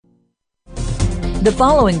The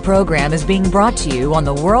following program is being brought to you on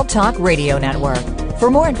the World Talk Radio Network.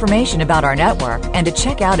 For more information about our network and to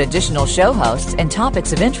check out additional show hosts and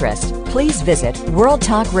topics of interest, please visit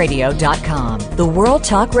worldtalkradio.com. The World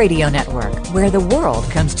Talk Radio Network, where the world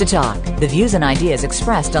comes to talk. The views and ideas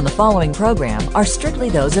expressed on the following program are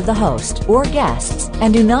strictly those of the host or guests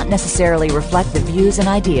and do not necessarily reflect the views and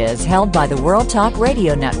ideas held by the World Talk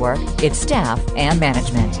Radio Network, its staff, and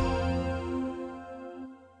management.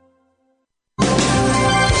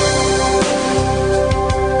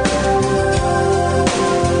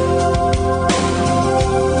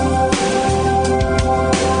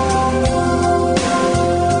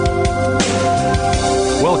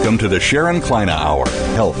 Welcome to the Sharon Kleina Hour,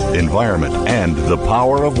 Health, Environment, and the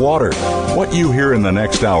Power of Water. What you hear in the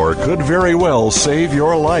next hour could very well save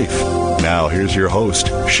your life. Now, here's your host,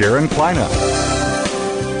 Sharon Kleina.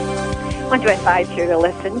 I want to invite you to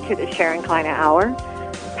listen to the Sharon Kleina Hour,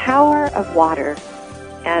 Power of Water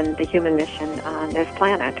and the Human Mission on this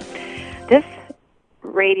planet. This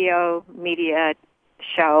radio media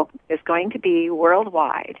show is going to be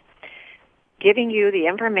worldwide, giving you the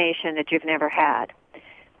information that you've never had.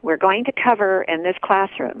 We're going to cover in this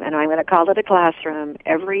classroom, and I'm going to call it a classroom,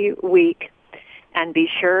 every week, and be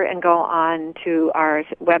sure and go on to our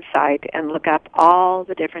website and look up all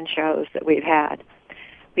the different shows that we've had.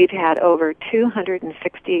 We've had over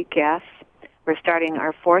 260 guests. We're starting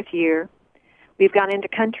our fourth year. We've gone into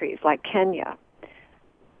countries like Kenya,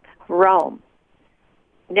 Rome,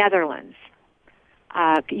 Netherlands,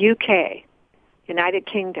 UK, United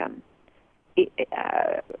Kingdom,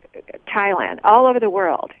 Thailand, all over the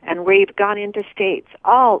world, and we've gone into states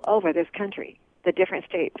all over this country, the different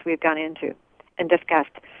states we've gone into and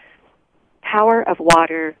discussed power of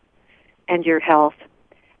water and your health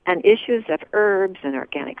and issues of herbs and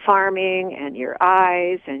organic farming and your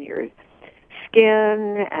eyes and your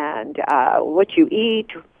skin and what you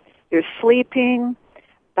eat, your sleeping,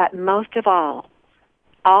 but most of all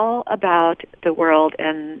about the world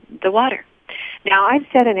and the water. Now, I've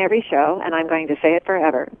said in every show, and I'm going to say it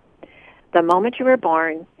forever, the moment you were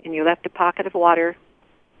born and you left a pocket of water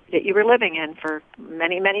that you were living in for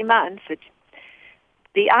many, many months,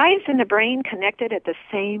 the eyes and the brain connected at the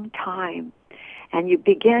same time, and you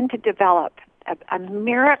begin to develop a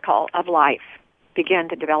miracle of life began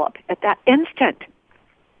to develop at that instant.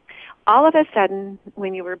 All of a sudden,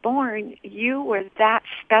 when you were born, you were that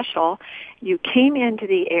special. You came into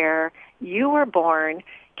the air. You were born.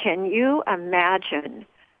 Can you imagine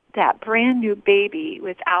that brand new baby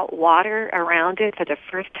without water around it for the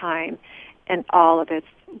first time in all of its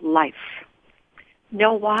life?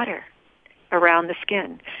 No water around the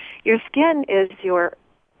skin. Your skin is your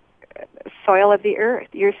soil of the earth.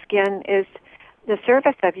 Your skin is the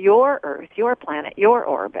surface of your earth, your planet, your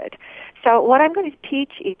orbit. So what I'm going to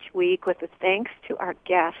teach each week, with the thanks to our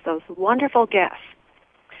guests, those wonderful guests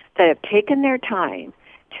that have taken their time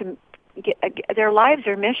to their lives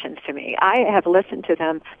are missions to me. I have listened to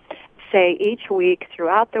them say each week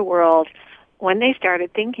throughout the world when they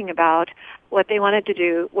started thinking about what they wanted to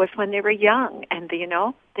do was when they were young, and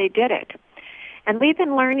they did it. And we've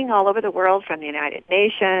been learning all over the world, from the United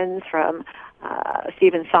Nations, from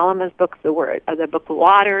Stephen Solomon's book, the Book of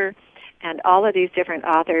Water, and all of these different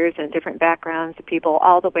authors and different backgrounds of people,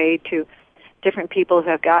 all the way to different people who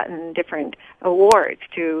have gotten different awards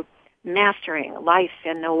to mastering life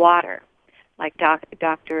in the water, like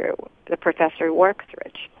the Professor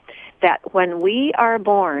Workthridge, that when we are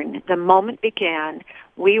born, the moment began,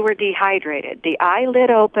 we were dehydrated. The eyelid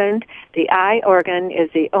opened. The eye organ is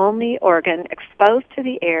the only organ exposed to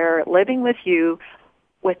the air, living with you,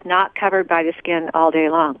 with not covered by the skin all day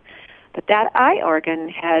long. But that eye organ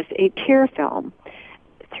has a tear film,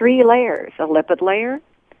 3 layers, a lipid layer,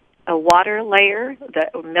 a water layer,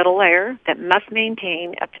 the middle layer that must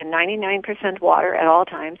maintain up to 99% water at all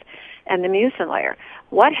times, and the mucin layer.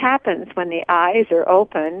 What happens when the eyes are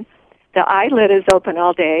open? The eyelid is open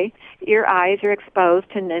all day. Your eyes are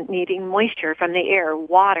exposed to needing moisture from the air,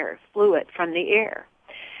 water, fluid from the air,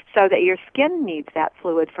 so that your skin needs that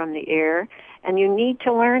fluid from the air, and you need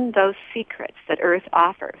to learn those secrets that Earth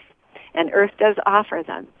offers. And Earth does offer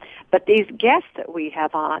them. But these guests that we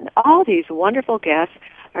have on, all these wonderful guests,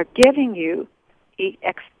 are giving you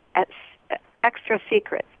extra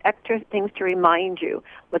secrets, extra things to remind you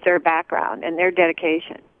with their background and their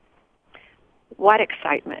dedication. What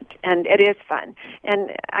excitement. And it is fun.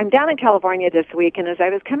 And I'm down in California this week, and as I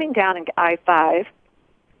was coming down in I-5,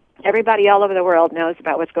 everybody all over the world knows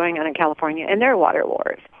about what's going on in California and their water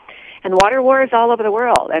wars. And water wars all over the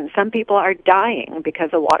world, and some people are dying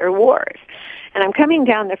because of water wars. And I'm coming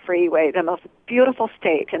down the freeway, the most beautiful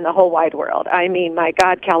state in the whole wide world. I mean, my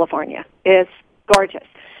God, California is gorgeous.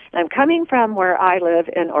 And I'm coming from where I live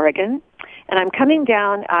in Oregon, and I'm coming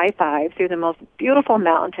down I-5 through the most beautiful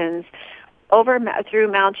mountains,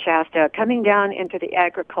 through Mount Shasta, coming down into the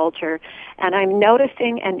agriculture, and I'm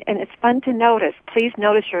noticing, and it's fun to notice. Please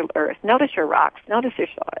notice your earth, notice your rocks, notice your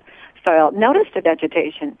soil, notice the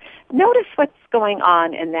vegetation, notice what's going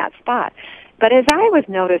on in that spot. But as I was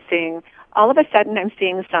noticing, all of a sudden I'm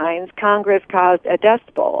seeing signs, Congress caused a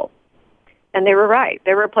dust bowl. And they were right.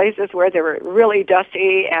 There were places where they were really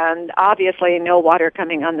dusty and obviously no water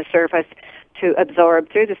coming on the surface to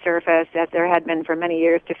absorb through the surface that there had been for many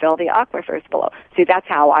years to fill the aquifers below. See, that's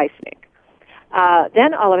how I think.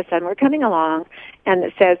 Then all of a sudden we're coming along and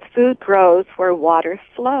it says food grows where water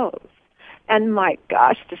flows. And my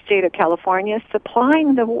gosh, the state of California is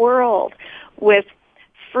supplying the world with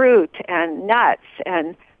fruit and nuts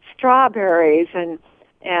and strawberries and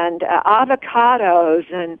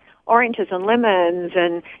avocados and oranges and lemons,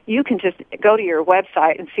 and you can just go to your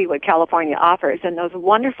website and see what California offers, and those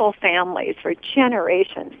wonderful families for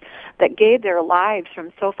generations that gave their lives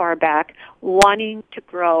from so far back wanting to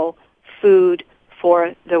grow food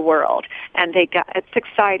for the world. And it's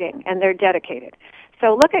exciting, and they're dedicated.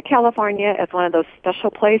 So look at California as one of those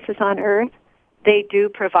special places on earth. They do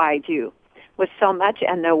provide you with so much,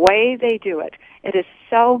 and the way they do it, it is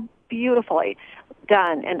so beautifully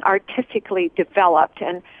done and artistically developed,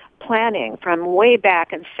 and planning from way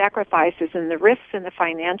back, and sacrifices and the risks in the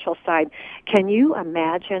financial side. Can you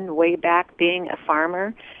imagine way back being a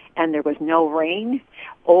farmer and there was no rain,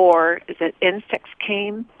 or that insects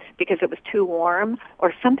came because it was too warm,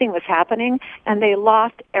 or something was happening and they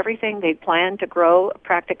lost everything they'd planned to grow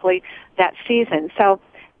practically that season? So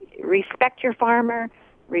respect your farmer,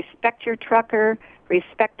 respect your trucker,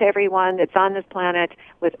 respect everyone that's on this planet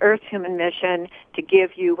with Earth's human mission to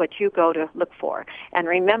give you what you go to look for. And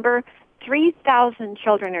remember, 3,000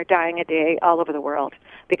 children are dying a day all over the world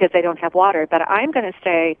because they don't have water. But I'm going to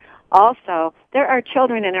say also, there are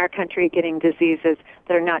children in our country getting diseases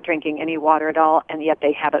that are not drinking any water at all, and yet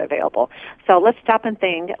they have it available. So let's stop and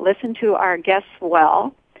think, listen to our guests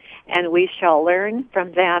well, and we shall learn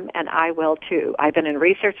from them, and I will too. I've been in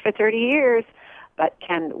research for 30 years. But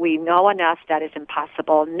can we know enough? That is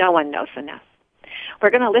impossible. No one knows enough. We're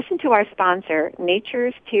going to listen to our sponsor,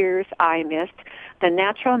 Nature's Tears Eye Mist, the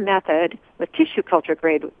natural method with tissue culture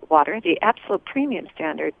grade water, the absolute premium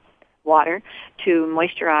standard water to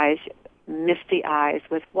moisturize misty eyes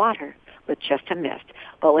with water, with just a mist.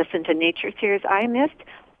 We'll listen to Nature's Tears Eye Mist,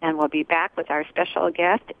 and we'll be back with our special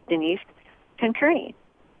guest, Denise Conkearney.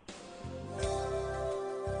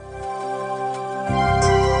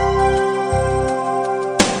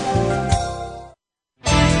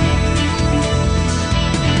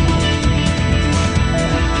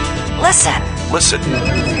 Listen.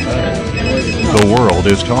 The world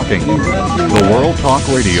is talking. The World Talk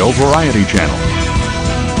Radio Variety Channel.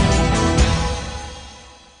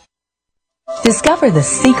 Discover the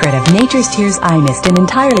secret of Nature's Tears Eye Mist, an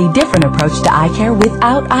entirely different approach to eye care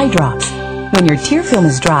without eye drops. When your tear film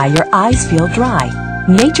is dry, your eyes feel dry.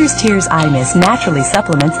 Nature's Tears Eye Mist naturally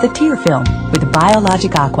supplements the tear film with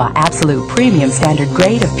Biologic Aqua Absolute Premium Standard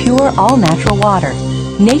Grade of pure, all-natural water.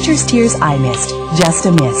 Nature's Tears Eye Mist, just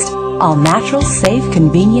a mist. All natural, safe,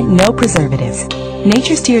 convenient, no preservatives.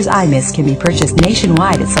 Nature's Tears Eye Mist can be purchased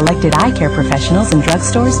nationwide at selected eye care professionals and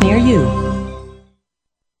drugstores near you.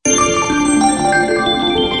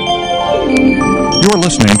 You're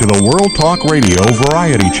listening to the World Talk Radio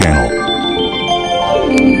Variety Channel.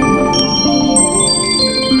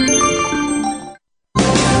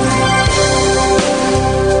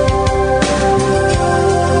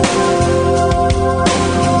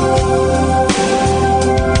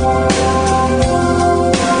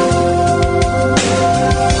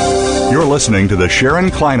 Listening to the Sharon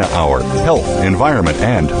Kleyne Hour, Health, Environment,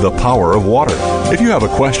 and the Power of Water. If you have a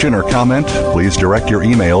question or comment, please direct your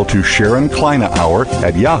email to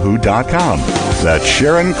SharonKleyneHour@yahoo.com. That's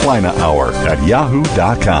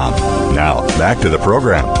SharonKleyneHour@yahoo.com. Now, back to the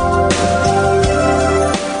program.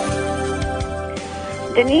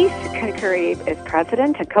 Denise Conkearney is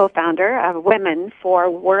president and co-founder of Women for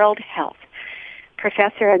World Health,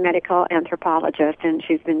 professor and medical anthropologist, and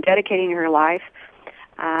she's been dedicating her life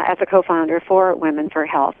as a co-founder for Women for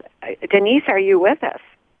Health. Denise, are you with us?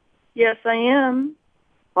 Yes, I am.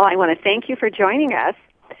 Well, I want to thank you for joining us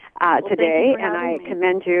today, and I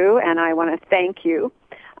commend you, and I want to thank you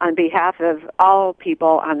on behalf of all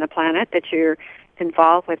people on the planet that you're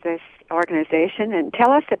involved with this organization. And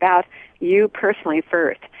tell us about you personally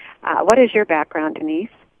first. What is your background,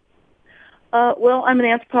 Denise? Well, I'm an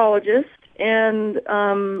anthropologist, and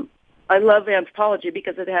I love anthropology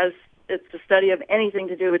because it's the study of anything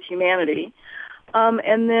to do with humanity.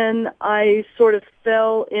 And then I sort of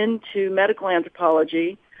fell into medical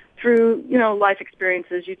anthropology through, life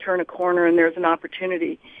experiences. You turn a corner and there's an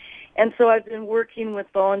opportunity. And so I've been working with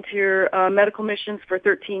volunteer medical missions for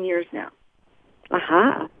 13 years now.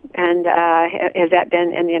 Uh-huh. And has that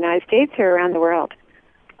been in the United States or around the world?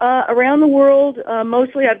 Around the world,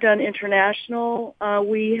 mostly I've done international.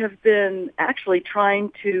 We have been actually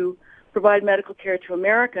trying to provide medical care to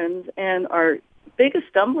Americans, and our biggest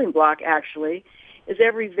stumbling block, actually, is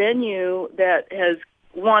every venue that has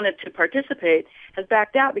wanted to participate has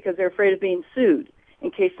backed out because they're afraid of being sued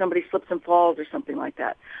in case somebody slips and falls or something like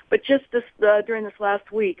that. But just during this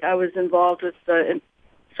last week, I was involved with, and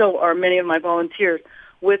so are many of my volunteers,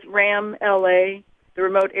 with RAM LA, the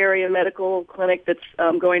remote area medical clinic that's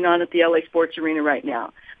going on at the LA Sports Arena right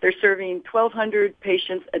now. They're serving 1,200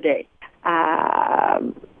 patients a day.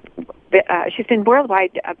 She's been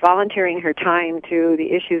worldwide volunteering her time to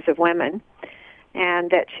the issues of women, and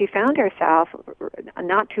that she found herself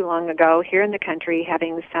not too long ago here in the country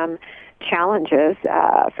having some challenges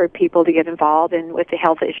for people to get involved in with the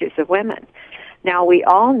health issues of women. Now, we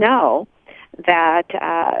all know that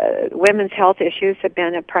women's health issues have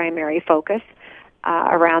been a primary focus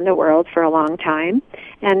around the world for a long time,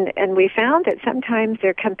 and we found that sometimes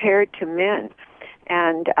they're compared to men,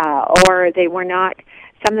 and or they were not.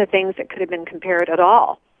 Some of the things that could have been compared at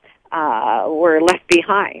all were left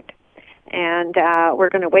behind. And we're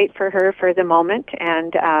going to wait for her for the moment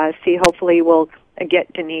and see. Hopefully, we'll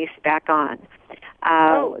get Denise back on.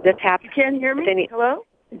 You can't hear me? Hello?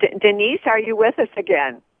 Denise, are you with us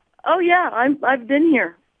again? Oh, yeah, I've been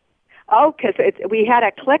here. Oh, because we had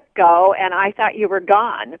a click go, and I thought you were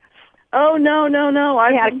gone. Oh, no.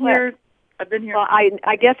 I've been here. Well,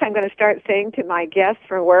 I guess I'm going to start saying to my guests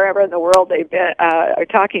from wherever in the world they've been are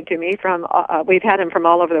talking to me from. We've had them from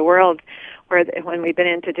all over the world. When we've been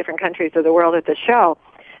into different countries of the world at the show,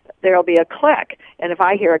 there'll be a click, and if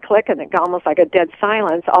I hear a click and it's almost like a dead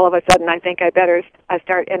silence, all of a sudden I think I better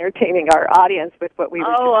start entertaining our audience with what we were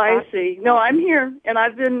just I talking. see. No, I'm here, and I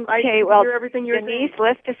hear everything you're saying. Denise,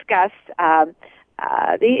 let's discuss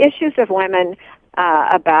the issues of women. I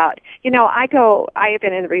have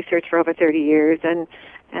been in research for over 30 years, and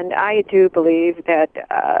I do believe that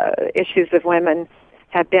issues of women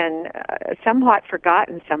have been somewhat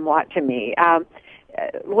forgotten to me.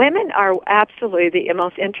 Women are absolutely the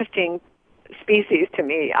most interesting species to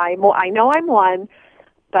me. I know I'm one,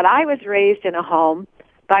 but I was raised in a home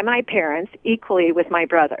by my parents equally with my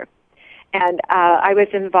brother. And I was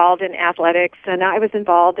involved in athletics, and I was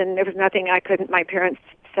involved, and there was nothing my parents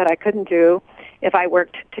said I couldn't do if I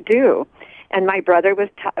worked to do. And my brother was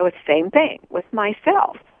same thing with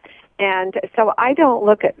myself. And so I don't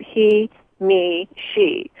look at he, me,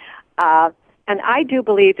 she. And I do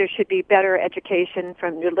believe there should be better education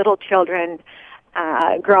from your little children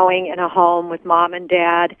growing in a home with mom and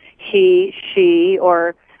dad, he, she,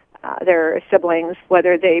 or their siblings,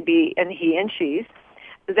 whether they be and he and she's,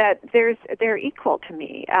 that they're equal to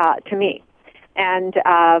me. And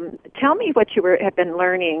tell me what you have been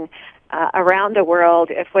learning around the world,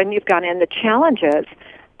 when you've gone in, the challenges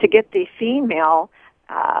to get the female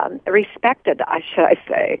respected, should I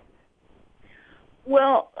say.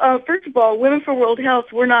 Well, first of all, Women for World Health,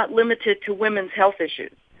 we're not limited to women's health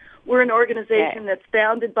issues. We're an organization that's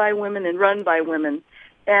founded by women and run by women.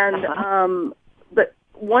 And but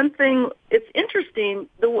one thing, it's interesting,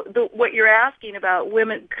 what you're asking about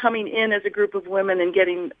women coming in as a group of women and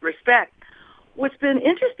getting respect. What's been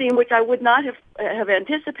interesting, which I would not have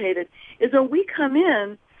anticipated, is when we come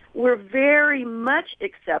in, we're very much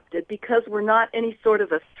accepted because we're not any sort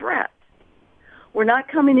of a threat. We're not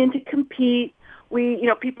coming in to compete.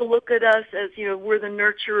 People look at us as, we're the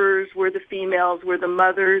nurturers, we're the females, we're the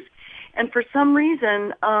mothers. And for some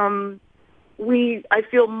reason, I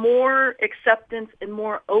feel more acceptance and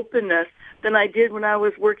more openness than I did when I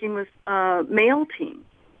was working with male teams.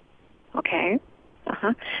 Okay.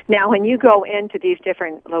 Now, when you go into these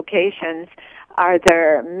different locations, are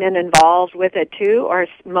there men involved with it too, or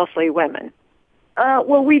mostly women?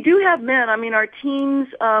 Well, we do have men. I mean, our teams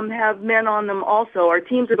have men on them also. Our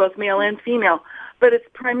teams are both male and female, but it's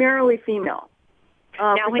primarily female.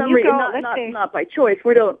 Now, when you go, not by choice.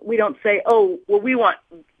 We don't say, oh, well, we want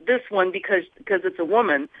this one because it's a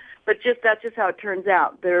woman. But that's just how it turns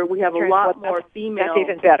out. We have a lot more female. That's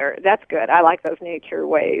even better. That's good. I like those nature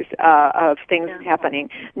ways of things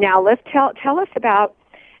happening. Now, let's tell us about,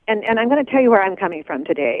 and I'm going to tell you where I'm coming from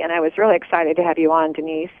today. And I was really excited to have you on,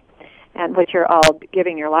 Denise, and what you're all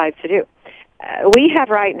giving your lives to do. We have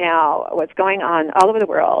right now what's going on all over the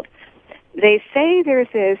world. They say there's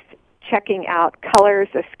this checking out colors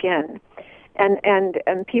of skin,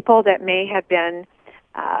 and people that may have been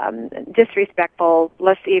disrespectful,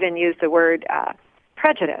 let's even use the word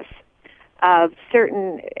prejudice, of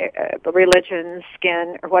certain religions,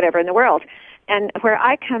 skin, or whatever in the world. And where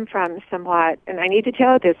I come from somewhat, and I need to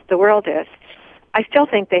tell this, the world is, I still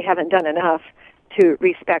think they haven't done enough to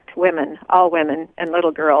respect women, all women and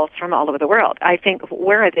little girls from all over the world. I think,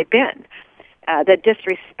 where have they been? The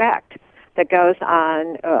disrespect that goes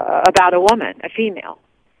on about a woman, a female.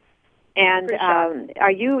 And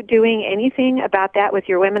are you doing anything about that with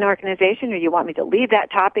your women organization, or you want me to leave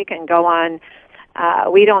that topic and go on?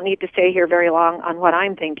 We don't need to stay here very long on what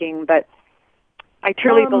I'm thinking, but I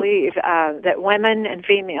truly believe that women and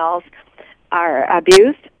females are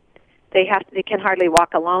abused. They can hardly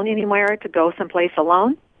walk alone anywhere to go someplace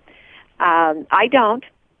alone. I don't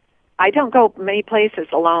go many places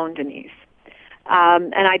alone, Denise,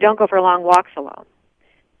 and I don't go for long walks alone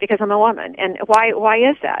because I'm a woman. And why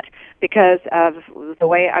is that? Because of the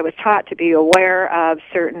way I was taught to be aware of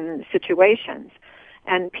certain situations,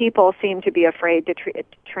 and people seem to be afraid to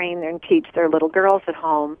train and teach their little girls at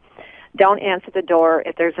home. Don't answer the door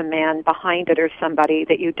if there's a man behind it or somebody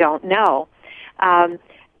that you don't know.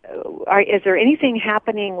 Is there anything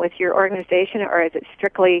happening with your organization, or is it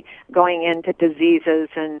strictly going into diseases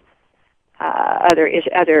and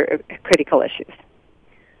other critical issues?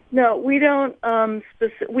 No, we don't.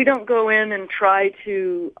 We don't go in and try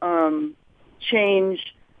to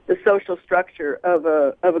change the social structure of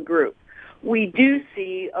a group. We do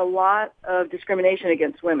see a lot of discrimination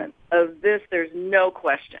against women. Of this, there's no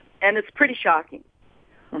question, and it's pretty shocking.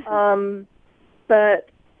 Mm-hmm. But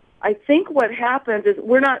I think what happens is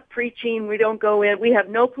we're not preaching. We don't go in. We have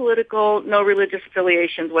no political, no religious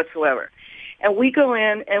affiliations whatsoever. And we go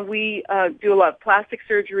in and we do a lot of plastic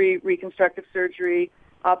surgery, reconstructive surgery,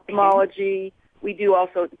 ophthalmology. Mm-hmm. We do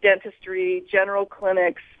also dentistry, general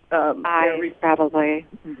clinics. Probably.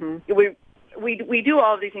 Mm-hmm. We do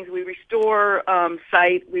all of these things. We restore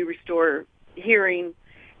sight, we restore hearing,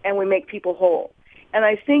 and we make people whole. And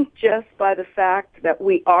I think just by the fact that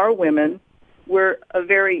we are women, we're a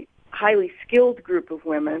very highly skilled group of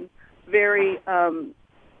women, very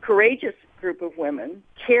courageous group of women,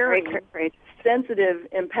 caring, sensitive,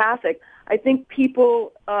 empathic. I think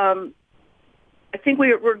people, I think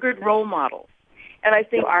we're good role models. And I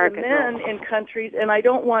think for men in countries, and I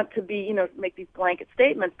don't want to be, make these blanket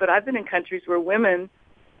statements, but I've been in countries where women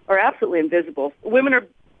are absolutely invisible. Women are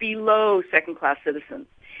below second-class citizens.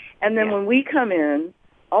 And then when we come in,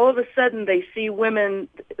 all of a sudden they see women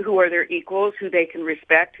who are their equals, who they can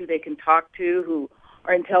respect, who they can talk to, who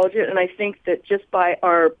are intelligent. And I think that just by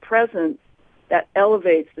our presence, that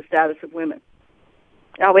elevates the status of women.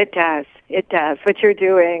 Oh, it does. It does. What you're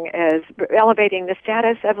doing is elevating the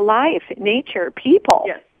status of life, nature, people,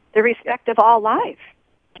 the respect of all life.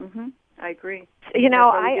 Mm-hmm. I agree.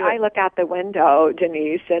 I look out the window,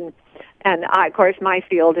 Denise, and of course, my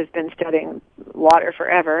field has been studying water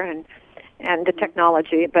forever and the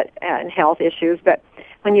technology, and health issues. But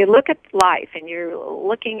when you look at life and you're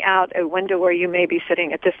looking out a window where you may be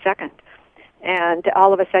sitting at this second, and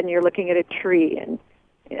all of a sudden you're looking at a tree, and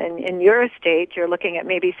in your estate, you're looking at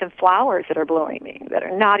maybe some flowers that are blooming, that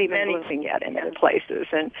are not even blooming yet in other places,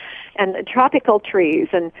 and the tropical trees,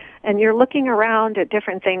 and you're looking around at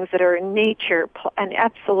different things that are in nature, an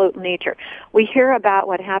absolute nature. We hear about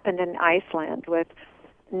what happened in Iceland with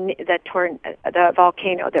the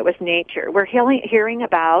volcano that was nature. We're hearing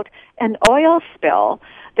about an oil spill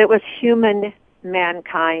that was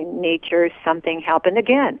mankind, nature, something happened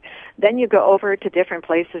again. Then you go over to different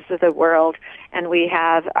places of the world, and we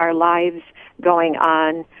have our lives going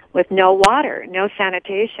on with no water, no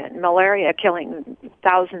sanitation, malaria killing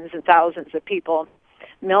thousands and thousands of people,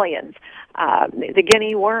 millions. The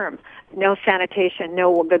guinea worm, no sanitation,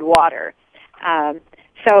 no good water.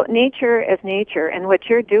 So nature is nature, and what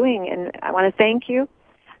you're doing, and I want to thank you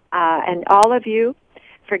and all of you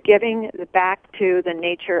for giving back to the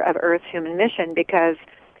nature of Earth's human mission, because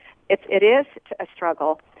it is a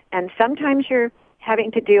struggle, and sometimes you're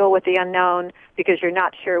having to deal with the unknown because you're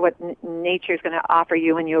not sure what nature is going to offer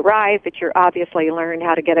you when you arrive, but you're obviously learned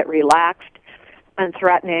how to get it relaxed,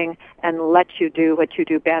 unthreatening, and let you do what you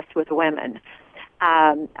do best with women.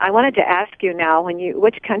 I wanted to ask you now,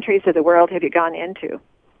 which countries of the world have you gone into?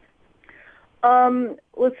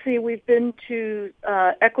 Let's see, we've been to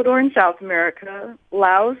Ecuador in South America,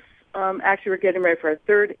 Laos. Actually, we're getting ready for our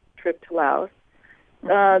third trip to Laos.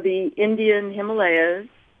 The Indian Himalayas.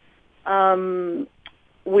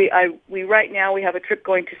 We right now we have a trip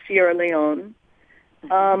going to Sierra Leone.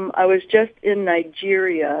 I was just in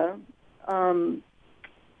Nigeria. I'm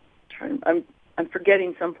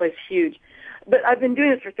forgetting someplace huge. But I've been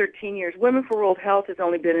doing this for 13 years. Women for World Health has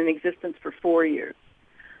only been in existence for 4 years.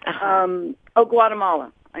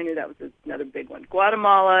 Guatemala. I knew that was another big one.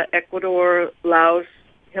 Guatemala, Ecuador, Laos,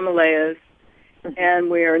 Himalayas, and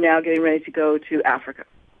we are now getting ready to go to Africa.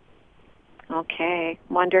 Okay,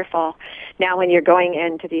 wonderful. Now, when you're going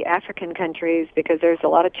into the African countries, because there's a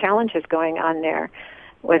lot of challenges going on there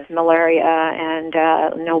with malaria and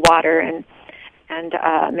no water and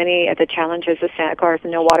many of the challenges, of course,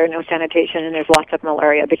 no water, no sanitation, and there's lots of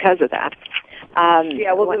malaria because of that.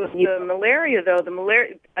 The malaria, though,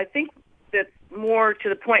 I think that's more to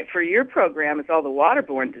the point for your program is all the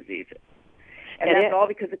waterborne diseases. And that's all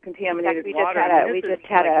because of contaminated water. We just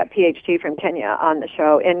had a PhD from Kenya on the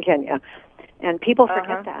show in Kenya, and people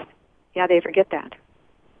forget that. Yeah, they forget that.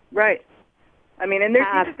 Right. I mean, and these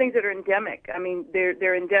are things that are endemic. I mean,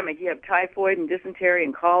 they're endemic. You have typhoid and dysentery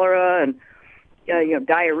and cholera and you know,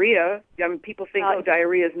 diarrhea. I mean, people think,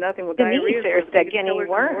 diarrhea is nothing. Well, diarrhea is there's the guinea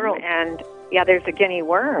worm, and there's a guinea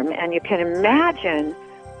worm, and you can imagine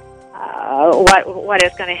what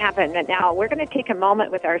is going to happen. And now we're going to take a moment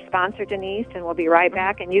with our sponsor, Denise, and we'll be right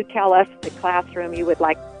back. And you tell us the classroom you would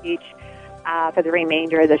like to teach for the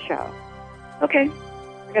remainder of the show. Okay.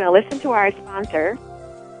 We're going to listen to our sponsor,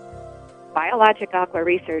 Biologic Aqua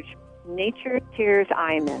Research, Nature's Tears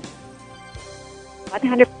Eye Mist.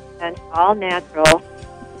 100% all natural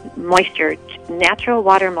moisture, natural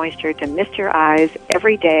water moisture to mist your eyes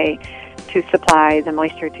every day to supply the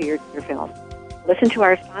moisture to your film. Listen to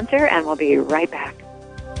our sponsor, and we'll be right back.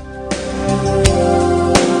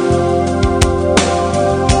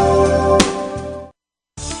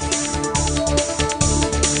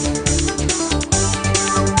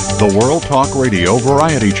 The World Talk Radio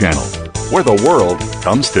Variety Channel, where the world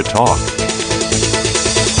comes to talk.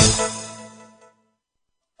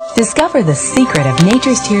 Discover the secret of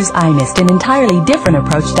Nature's Tears Eye Mist, an entirely different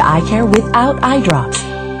approach to eye care without eye drops.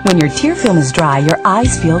 When your tear film is dry, your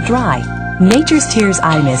eyes feel dry. Nature's Tears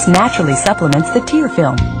Eye Mist naturally supplements the tear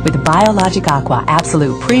film with Biologic Aqua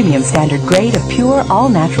Absolute Premium Standard Grade of pure,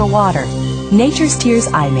 all-natural water. Nature's Tears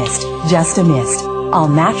Eye Mist, just a mist. All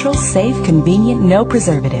natural, safe, convenient, no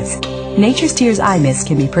preservatives. Nature's Tears Eye Mist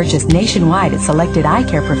can be purchased nationwide at selected eye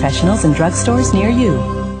care professionals and drugstores near you.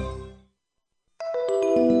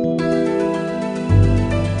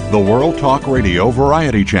 The World Talk Radio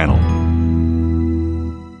Variety Channel.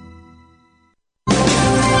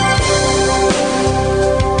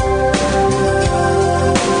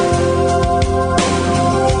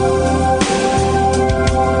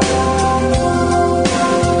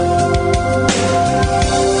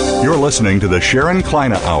 Listening to the Sharon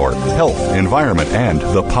Kleina Hour, Health, Environment, and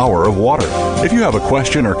the Power of Water. If you have a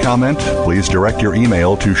question or comment, please direct your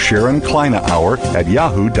email to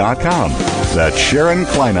SharonKleinaHour@yahoo.com. That's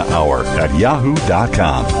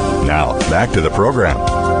SharonKleinaHour@yahoo.com. Now, back to the program.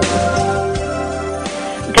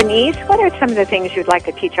 Denise, what are some of the things you'd like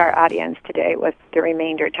to teach our audience today with the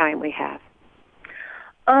remainder time we have?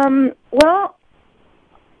 Well,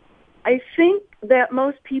 I think that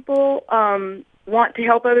most people want to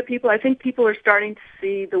help other people. I think people are starting to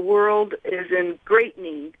see the world is in great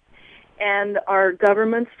need, and our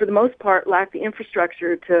governments, for the most part, lack the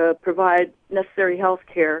infrastructure to provide necessary health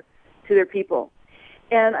care to their people.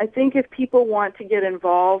 And I think if people want to get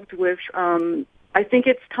involved with, I think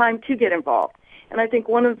it's time to get involved. And I think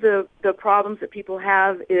one of the problems that people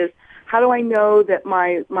have is, how do I know that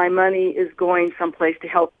my money is going someplace to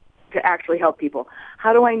actually help people?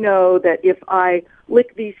 How do I know that if I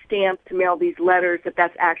lick these stamps to mail these letters, that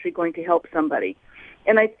that's actually going to help somebody?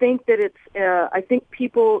 And I think that I think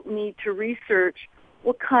people need to research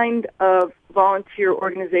what kind of volunteer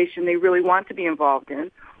organization they really want to be involved in,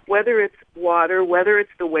 whether it's water, whether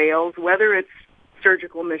it's the whales, whether it's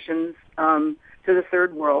surgical missions to the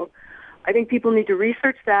third world. I think people need to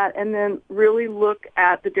research that and then really look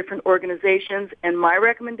at the different organizations. And my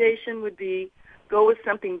recommendation would be go with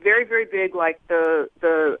something very, very big like the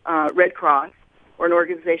Red Cross or an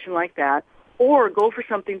organization like that, or go for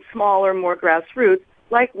something smaller, more grassroots,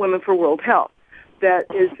 like Women for World Health.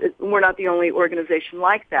 We're not the only organization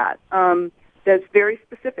like that. That's very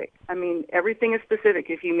specific. I mean, everything is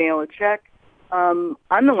specific. If you mail a check, I'm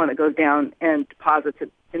the one that goes down and deposits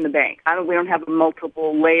it in the bank. We don't have a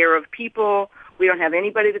multiple layer of people. We don't have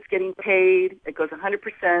anybody that's getting paid. It goes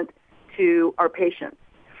 100% to our patients.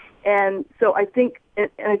 And so I think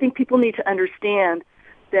people need to understand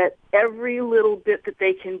that every little bit that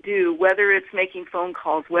they can do, whether it's making phone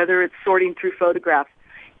calls, whether it's sorting through photographs,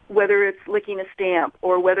 whether it's licking a stamp,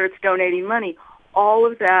 or whether it's donating money, all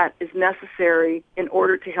of that is necessary in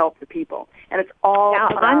order to help the people. And it's all now,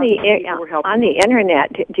 on the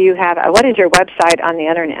internet. Do you have what is your website on the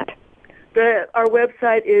internet? Our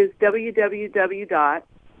website is www.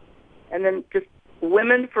 and then just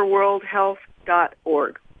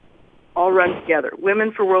womenforworldhealth.org. All run together.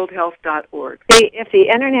 womenforworldhealth.org. If the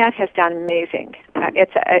internet has done amazing,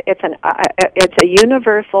 it's a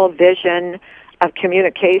universal vision of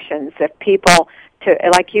communications that people,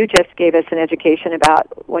 like you just gave us an education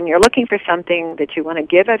about, when you're looking for something that you want to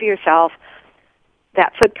give of yourself,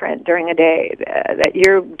 that footprint during a day that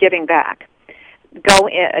you're giving back, go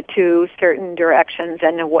to certain directions,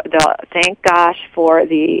 and thank gosh for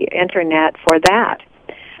the internet for that.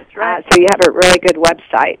 That's right. So you have a really good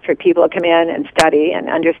website for people to come in and study and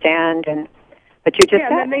understand, but you just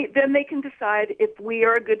said. Then they can decide if we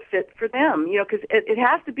are a good fit for them, because it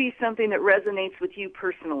has to be something that resonates with you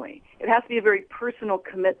personally. It has to be a very personal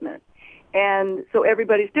commitment, and so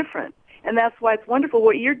everybody's different. And that's why it's wonderful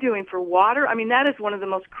what you're doing for water. I mean, that is one of the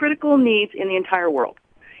most critical needs in the entire world.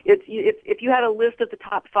 If you had a list of the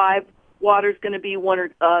top 5, water's going to be one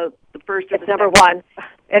or the first or it's the number second. 1.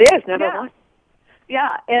 It is number 1.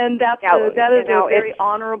 Yeah, and that is a very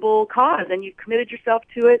honorable cause, and you've committed yourself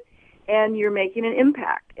to it, and you're making an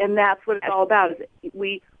impact, and that's what it's all about. Is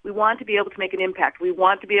we want to be able to make an impact. We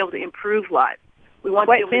want to be able to improve lives. We want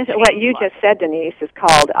to be able to change what you lives. just said, Denise, is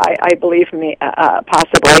called, I believe me,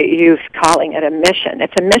 possibly you calling it a mission.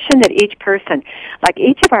 It's a mission that each person, like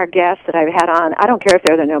each of our guests that I've had on, I don't care if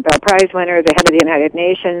they're the Nobel Prize winner, the head of the United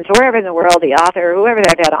Nations, wherever in the world, the author, whoever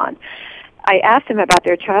I've had on, I asked them about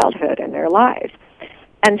their childhood and their lives.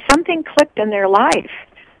 And something clicked in their life.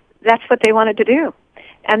 That's what they wanted to do.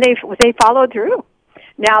 And they followed through.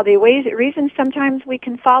 Now, the reason sometimes we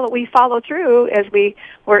follow through is we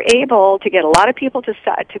were able to get a lot of people to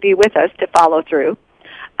be with us to follow through.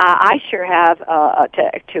 I sure have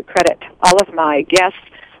to credit all of my guests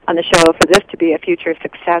on the show for this to be a future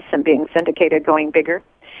success and being syndicated, going bigger.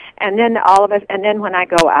 And then when I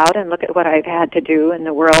go out and look at what I've had to do in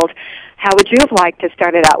the world, how would you have liked to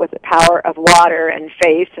start it out with the power of water and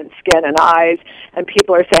face and skin and eyes? And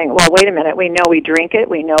people are saying, well, wait a minute, we know we drink it,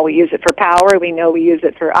 we know we use it for power, we know we use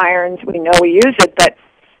it for irons, we know we use it, but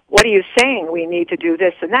what are you saying? We need to do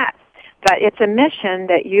this and that. But it's a mission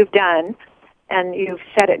that you've done, and you've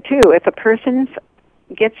said it too. If a person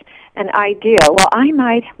gets an idea, well, I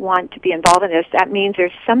might want to be involved in this, that means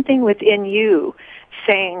there's something within you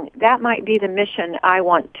saying that might be the mission I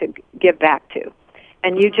want to give back to.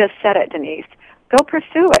 And you just said it, Denise. Go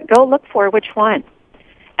pursue it. Go look for which one.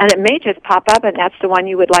 And it may just pop up, and that's the one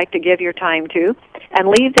you would like to give your time to and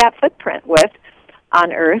leave that footprint with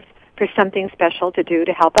on Earth for something special to do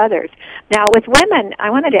to help others. Now, with women, I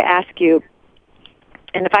wanted to ask you,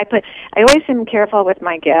 and I always am careful with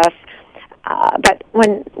my guests, but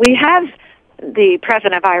when we have the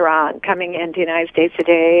president of Iran coming into the United States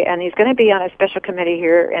today, and he's going to be on a special committee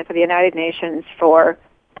here for the United Nations for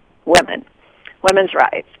women's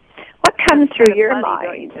rights. What comes through your mind,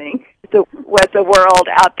 don't you think, with the world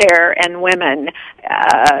out there and women,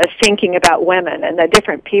 thinking about women and the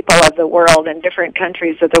different people of the world and different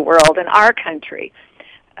countries of the world and our country?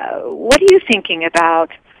 What are you thinking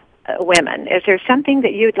about women? Is there something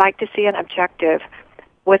that you'd like to see an objective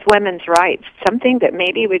with women's rights, something that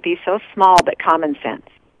maybe would be so small but common sense?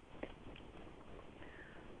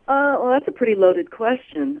 Well, that's a pretty loaded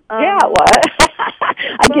question. Yeah, what?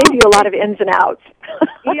 I gave you a lot of ins and outs.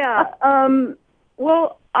 Yeah.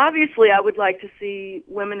 Well, obviously, I would like to see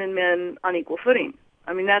women and men on equal footing.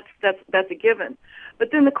 I mean, that's a given.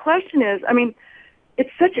 But then the question is, I mean,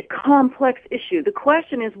 it's such a complex issue. The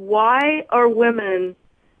question is, why are women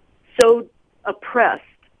so oppressed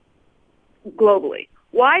globally?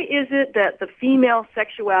 Why is it that the female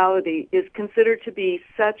sexuality is considered to be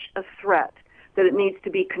such a threat that it needs to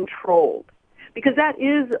be controlled? Because that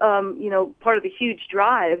is, part of the huge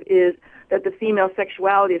drive is that the female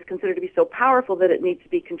sexuality is considered to be so powerful that it needs to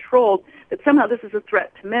be controlled, that somehow this is a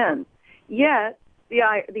threat to men. Yet, the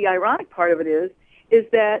ironic part of it is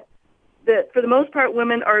that for the most part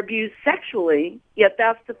women are abused sexually, yet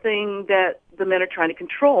that's the thing that the men are trying to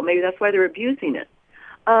control. Maybe that's why they're abusing it.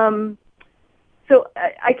 So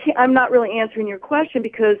I'm not really answering your question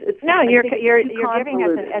because it's you're giving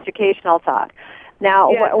us an educational thought.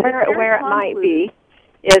 Now, where it might be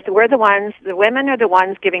is the women are the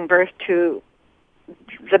ones giving birth to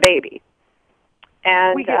the baby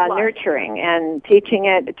and nurturing and teaching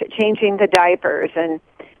it, changing the diapers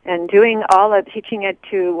and doing all of teaching it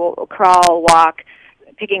to crawl, walk,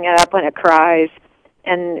 picking it up when it cries,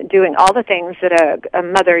 and doing all the things that a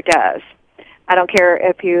mother does. I don't care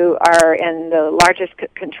if you are in the largest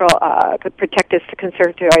protected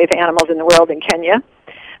conservatory of animals in the world in Kenya,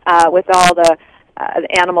 with all the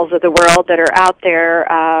animals of the world that are out there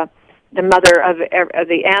the mother of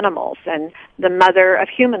the animals and the mother of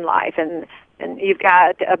human life, and you've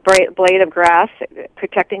got a blade of grass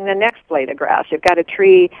protecting the next blade of grass. You've got a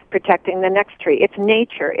tree protecting the next tree. It's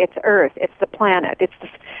nature. It's Earth. It's the planet.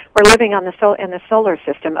 We're living on in the solar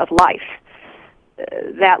system of life.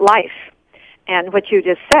 That life, and what you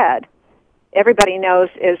just said, everybody knows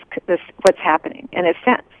is what's happening, and it's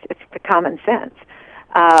sense. It's the common sense.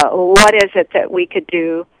 What is it that we could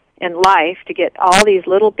do in life to get all these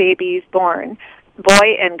little babies born,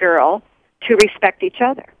 boy and girl, to respect each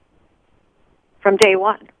other from day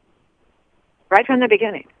one, right from the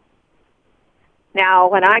beginning? Now,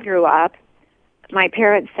 when I grew up, my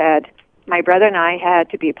parents said my brother and I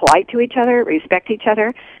had to be polite to each other, respect each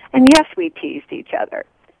other, and yes, we teased each other,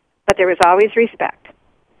 but there was always respect.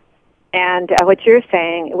 And what you're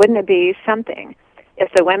saying, wouldn't it be something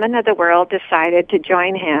if the women of the world decided to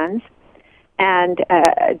join hands and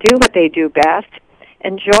do what they do best,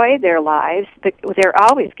 enjoy their lives? They're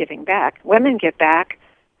always giving back. Women give back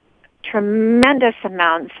tremendous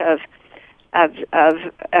amounts of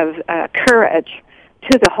courage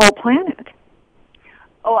to the whole planet.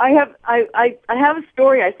 Oh, I have a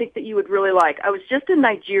story I think that you would really like. I was just in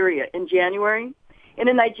Nigeria in January, and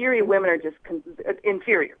in Nigeria, women are just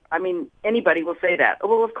inferior. I mean, anybody will say that.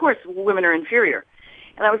 Well, of course, women are inferior.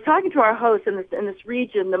 And I was talking to our host in this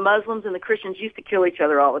region. The Muslims and the Christians used to kill each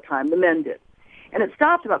other all the time. The men did, and it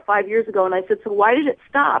stopped about 5 years ago. And I said, "So why did it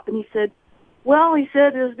stop?" And he said, "Well," he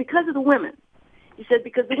said, "it was because of the women." He said,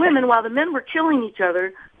 "Because the women, while the men were killing each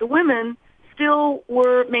other, the women still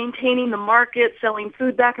were maintaining the market, selling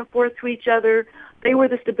food back and forth to each other. They were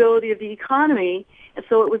the stability of the economy, and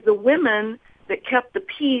so it was the women that kept the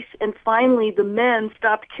peace, and finally the men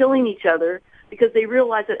stopped killing each other because they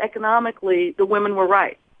realized that economically the women were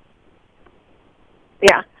right."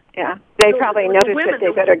 Yeah. They probably noticed that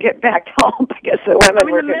they better get back home because the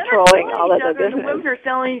women were controlling all of the business. The women are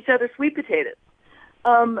selling each other sweet potatoes.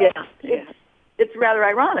 Yeah. It's rather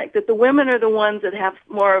ironic that the women are the ones that have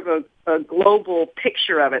more of a global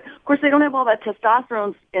picture of it. Of course, they don't have all that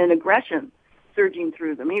testosterone and aggression surging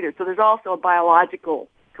through them either. So there's also a biological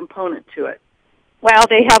component to it. Well,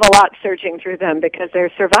 they have a lot surging through them because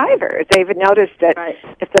they're survivors. They've noticed that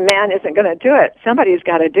if the man isn't going to do it, somebody's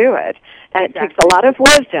got to do it. And it takes a lot of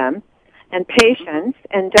wisdom and patience,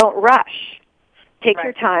 and don't rush. Take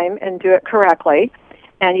your time and do it correctly.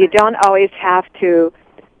 And you don't always have to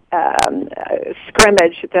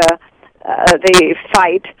scrimmage the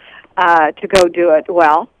fight to go do it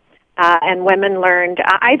well. And women learned.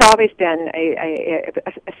 I've always been a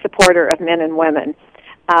supporter of men and women.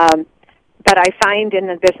 But I find in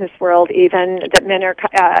the business world even that men are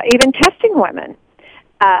even testing women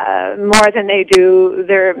more than they do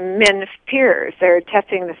their men peers. They're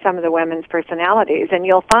testing some of the women's personalities. And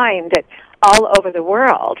you'll find that all over the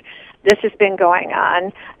world, this has been going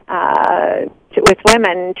on with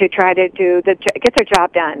women to try to get their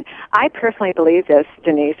job done. I personally believe this,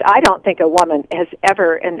 Denise. I don't think a woman has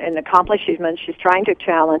ever, in the accomplishments she's trying to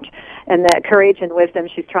challenge, and the courage and wisdom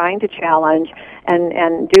she's trying to challenge,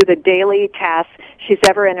 and do the daily tasks, she's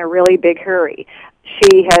ever in a really big hurry.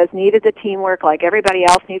 She has needed the teamwork like everybody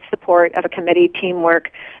else needs support of a committee,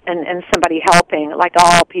 teamwork, and somebody helping like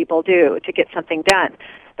all people do to get something done.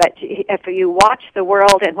 But if you watch the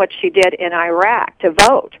world and what she did in Iraq to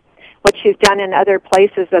vote, what she's done in other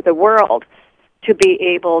places of the world to be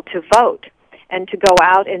able to vote and to go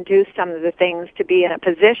out and do some of the things to be in a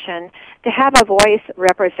position to have a voice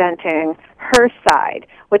representing her side,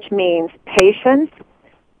 which means patience,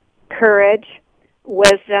 courage,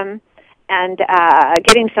 wisdom, and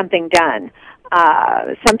getting something done.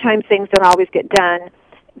 Sometimes things don't always get done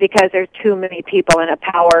because there's too many people in a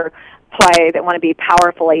power play that want to be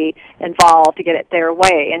powerfully involved to get it their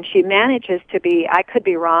way. And she manages to be, I could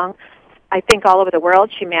be wrong, I think all over the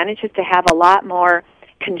world she manages to have a lot more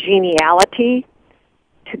congeniality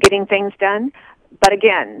to getting things done. But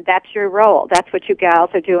again, that's your role. That's what you gals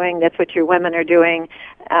are doing. That's what your women are doing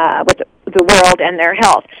with the world and their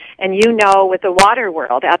health. And you know, with the water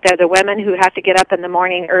world out there, the women who have to get up in the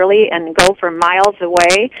morning early and go for miles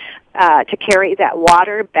away to carry that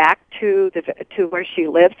water back to where she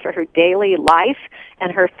lives for her daily life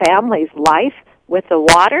and her family's life with the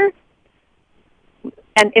water.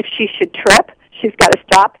 And if she should trip, she's got to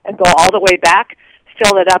stop and go all the way back,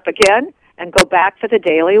 fill it up again, and go back for the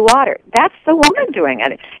daily water. That's the woman doing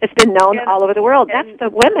it. It's been known all over the world. That's the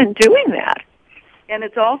women doing that. And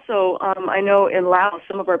it's also, I know in Laos,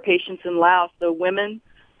 some of our patients in Laos, the women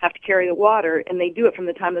have to carry the water, and they do it from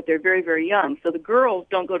the time that they're very, very young. So the girls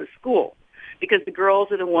don't go to school because the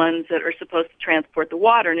girls are the ones that are supposed to transport the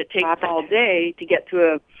water, and it takes all day to get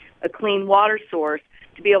to a clean water source.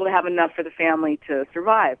 to be able to have enough for the family to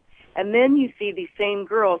survive. And then you see these same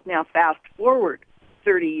girls now fast forward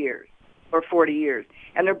 30 years or 40 years,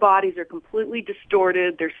 and their bodies are completely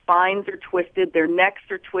distorted, their spines are twisted, their necks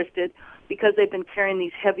are twisted, because they've been carrying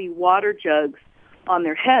these heavy water jugs on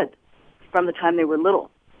their head from the time they were little.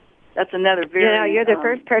 That's another very... you're the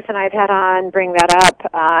first person I've had on bring that up,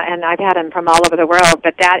 and I've had them from all over the world,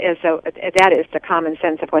 but that is the common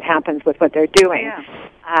sense of what happens with what they're doing. Yeah.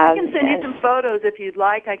 I can send you some photos if you'd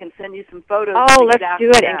like. I can send you some photos. Oh, let's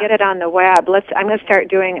do it and get it on the web. I'm going to start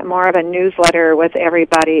doing more of a newsletter with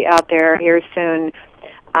everybody out there here soon.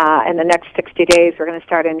 In the next 60 days, we're going to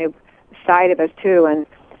start a new side of us, too, and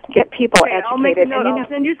get people educated. I'll make a note. I'll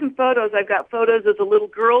send you some photos. I've got photos of the little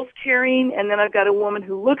girls carrying, and then I've got a woman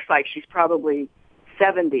who looks like she's probably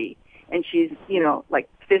 70, and she's, like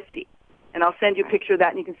 50. And I'll send you a picture of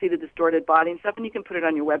that, and you can see the distorted body and stuff, and you can put it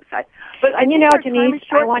on your website. But Denise,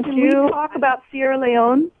 I want Can we talk about Sierra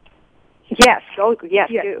Leone? Yes. Yes.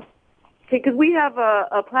 Do. Okay, because we have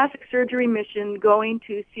a plastic surgery mission going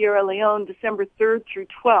to Sierra Leone December 3rd through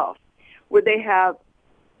 12th, where they have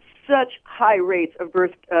such high rates of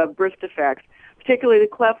birth defects, particularly the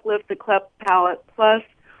cleft lip, the cleft palate, plus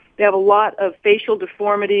they have a lot of facial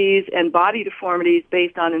deformities and body deformities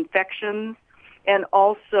based on infections and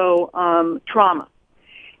also trauma.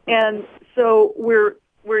 And so we're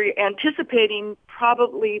anticipating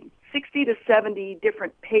probably 60 to 70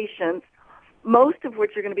 different patients, most of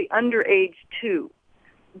which are going to be under age 2.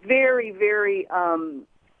 Very, very,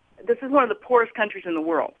 this is one of the poorest countries in the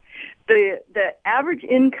world. The average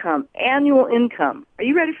income, annual income, are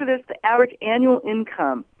you ready for this? The average annual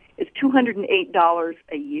income is $208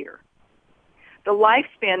 a year.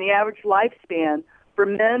 The average lifespan for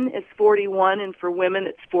men is 41, and for women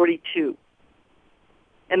it's 42.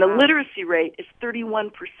 And the literacy rate is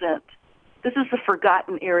 31%. This is the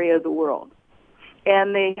forgotten area of the world.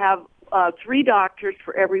 And they have 3 doctors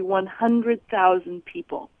for every 100,000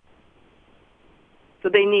 people. So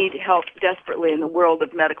they need help desperately in the world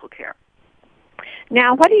of medical care.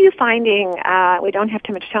 Now, what are you finding? We don't have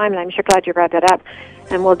too much time, and I'm sure glad you brought that up.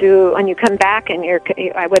 And we'll do, when you come back, and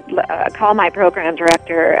I would call my program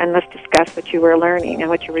director, and let's discuss what you were learning and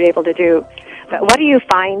what you were able to do. But what are you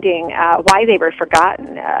finding, why they were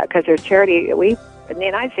forgotten? Because there's charity, in the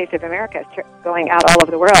United States of America, is going out all over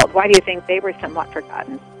the world. Why do you think they were somewhat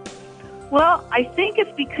forgotten? Well, I think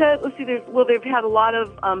it's because, they've had a lot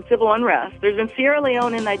of civil unrest. There's been Sierra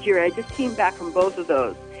Leone and Nigeria. I just came back from both of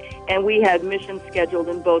those. And we had missions scheduled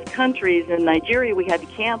in both countries. In Nigeria, we had to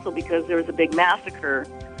cancel because there was a big massacre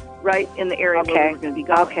right in the area where we were going to be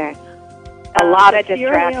going. Okay. A lot of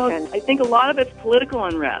distraction. I think a lot of it's political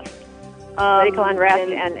unrest. Political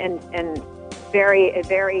unrest and very,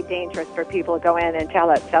 very dangerous for people to go in until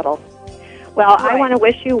it settles. Well, right. I want to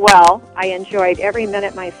wish you well. I enjoyed every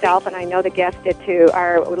minute myself, and I know the guests did too,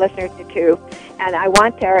 our listeners did too. And I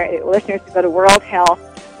want our listeners to go to World Health,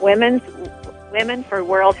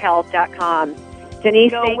 womenforworldhealth.com.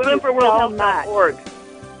 Denise, thank you so much.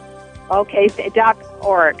 Okay,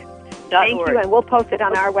 .org. Thank you, and we'll post it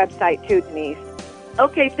on our website too, Denise.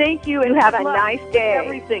 Okay, thank you. And have a nice day.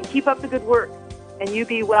 Everything. Keep up the good work. And you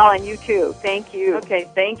be well, and you too. Thank you. Okay,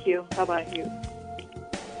 thank you. Bye-bye.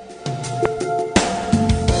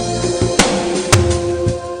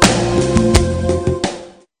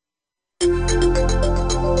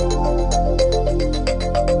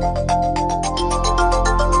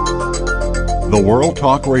 The World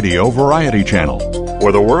Talk Radio Variety Channel,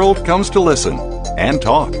 where the world comes to listen and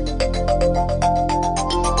talk.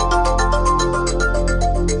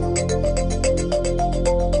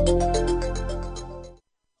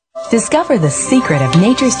 Discover the secret of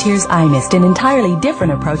Nature's Tears Eye Mist, an entirely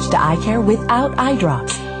different approach to eye care without eye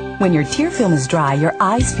drops. When your tear film is dry, your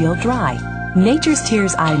eyes feel dry. Nature's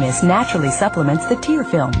Tears Eye Mist naturally supplements the tear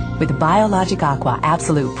film with Biologic Aqua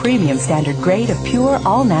Absolute Premium Standard Grade of pure,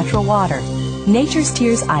 all-natural water. Nature's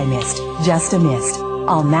Tears Eye Mist, just a mist.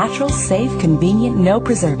 All natural, safe, convenient, no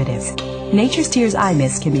preservatives. Nature's Tears Eye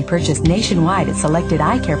Mist can be purchased nationwide at selected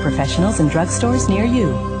eye care professionals and drugstores near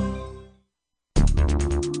you.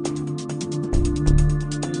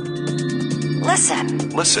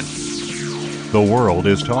 Listen. The world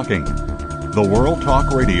is talking. The World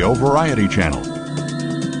Talk Radio Variety Channel.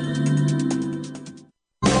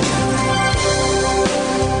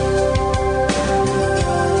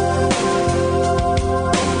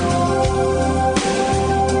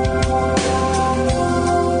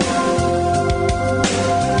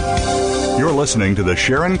 listening to the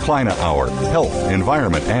Sharon Kleyne Hour, Health,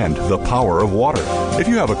 Environment, and the Power of Water. If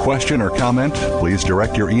you have a question or comment, please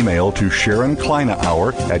direct your email to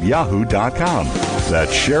SharonKleineHour@yahoo.com.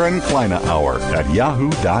 That's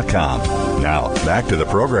SharonKleineHour@yahoo.com. Now, back to the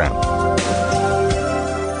program.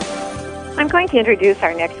 I'm going to introduce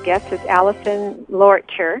our next guest. Is Allison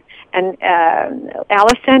Lorcher. And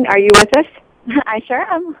Allison, are you with us? I sure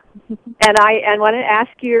am. And I want to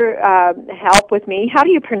ask your help with me. How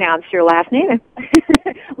do you pronounce your last name?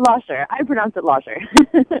 Losher. I pronounce it Losher.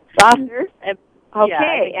 Losher?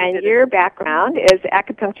 Okay, yeah, and your background is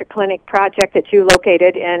Acupuncture Clinic project that you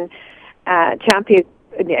located in Champi,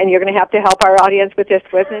 and you're going to have to help our audience with this,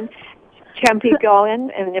 wasn't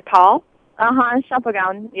Champigouan in Nepal?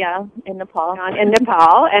 Champigouan, yeah, in Nepal. In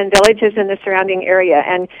Nepal, and villages in the surrounding area.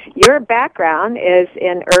 And your background is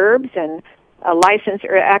in herbs and a licensed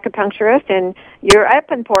acupuncturist, and you're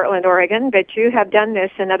up in Portland, Oregon, but you have done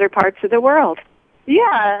this in other parts of the world. Yeah,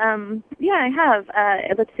 I have.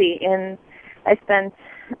 Let's see, I spent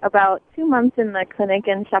about 2 months in the clinic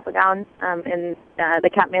in Champigouan, in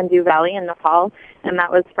the Kathmandu Valley in Nepal, and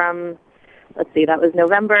that was from, that was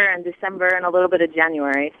November and December and a little bit of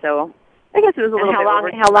January, so I guess it was a little bit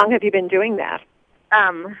over. How long have you been doing that?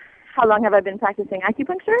 How long have I been practicing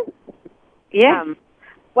acupuncture? Yeah.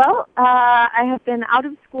 I have been out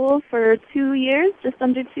of school for 2 years, just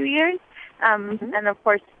under 2 years, and of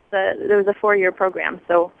course there was a 4-year program,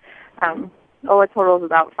 so a total of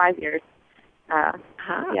about 5 years. Yeah.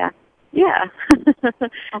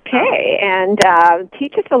 Okay, and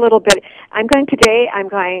teach us a little bit. I'm going to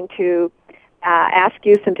ask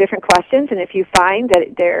you some different questions, and if you find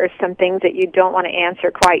that there are some things that you don't want to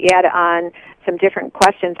answer quite yet on some different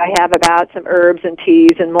questions I have about some herbs and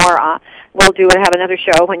teas and more, we'll have another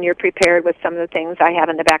show when you're prepared with some of the things I have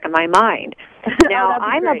in the back of my mind. Now,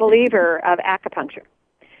 I'm a believer of acupuncture.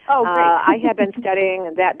 Oh, great. I have been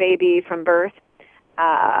studying that baby from birth.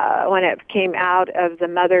 When it came out of the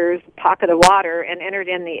mother's pocket of water and entered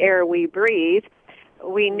in the air we breathe,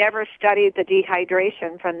 we never studied the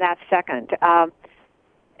dehydration from that second. I'm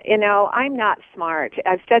not smart.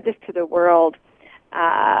 I've said this to the world,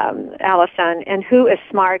 Allison, and who is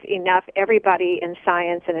smart enough? Everybody in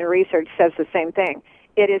science and in research says the same thing.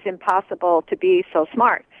 It is impossible to be so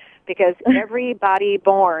smart because every body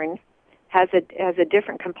born has a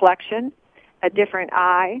different complexion, a different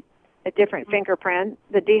eye, a different fingerprint.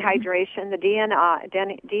 The dehydration, the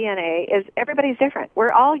DNA is everybody's different.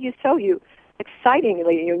 We're all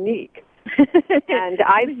excitingly unique. And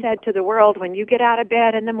I've said to the world, when you get out of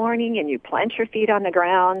bed in the morning and you plant your feet on the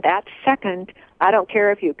ground, that second, I don't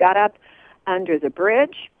care if you got up under the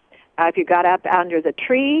bridge, if you got up under the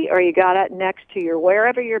tree, or you got up next to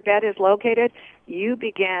wherever your bed is located, you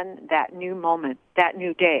begin that new moment, that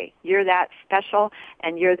new day. You're that special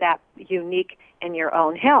and you're that unique in your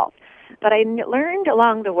own health. But I learned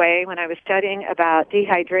along the way when I was studying about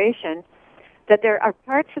dehydration that there are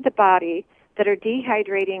parts of the body that are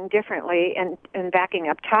dehydrating differently and backing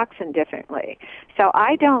up toxin differently. So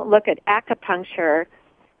I don't look at acupuncture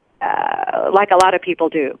like a lot of people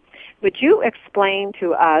do. Would you explain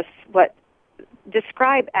to us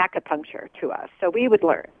describe acupuncture to us so we would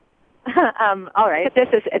learn? All right. But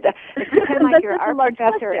it's kind of like you're our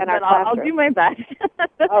professor in our classroom. I'll do my best.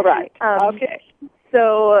 All right. Okay.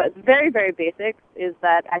 So very, very basic is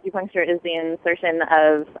that acupuncture is the insertion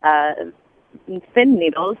of thin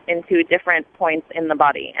needles into different points in the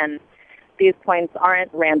body. And these points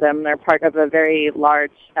aren't random. They're part of a very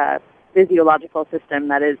large physiological system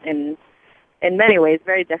that is in many ways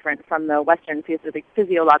very different from the Western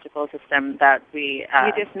physiological system that we...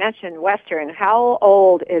 You just mentioned Western. How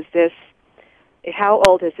old is this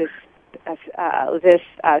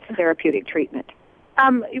therapeutic treatment?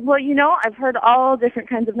 I've heard all different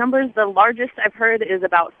kinds of numbers. The largest I've heard is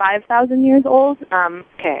about 5,000 years old.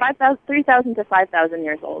 3,000 to 5,000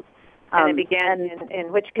 years old. And it began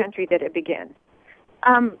in which country did it begin?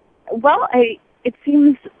 It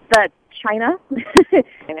seems that China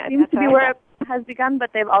seems to be where it has begun,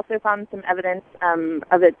 but they've also found some evidence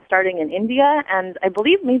of it starting in India, and I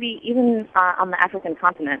believe maybe even on the African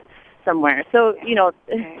continent somewhere. So,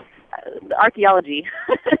 archaeology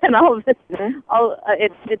and all of this,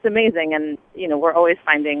 it's amazing, and we're always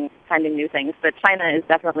finding new things. But China is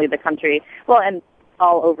definitely the country, and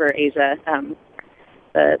all over Asia,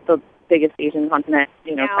 the biggest Asian continent.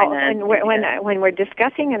 Now, China. And when we're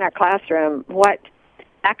discussing in our classroom what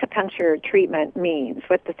acupuncture treatment means,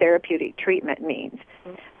 what the therapeutic treatment means,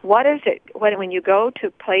 what is it when you go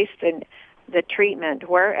to place the treatment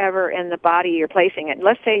wherever in the body you're placing it?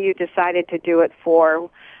 Let's say you decided to do it for.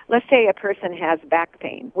 Let's say a person has back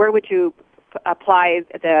pain. Where would you apply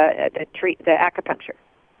the acupuncture?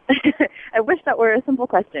 I wish that were a simple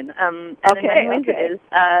question. And in many ways it is.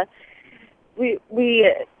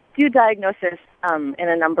 We do diagnosis in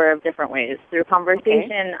a number of different ways, through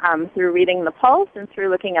conversation, through reading the pulse, and through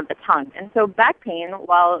looking at the tongue. And so back pain,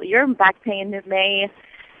 while your back pain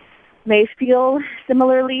may feel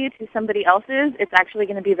similarly to somebody else's, it's actually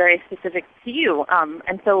going to be very specific to you.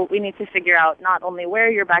 And so we need to figure out not only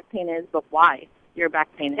where your back pain is, but why your back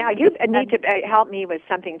pain is. Now, you need to help me with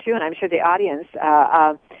something, too, and I'm sure the audience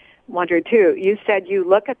wondered, too. You said you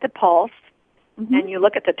look at the pulse and you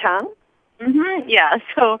look at the tongue? Mm-hmm. Yeah.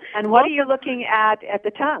 So, and what are you looking at the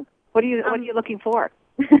tongue? What are you looking for?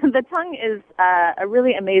 The tongue is a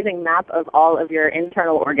really amazing map of all of your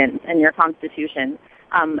internal organs and your constitution,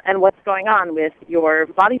 and what's going on with your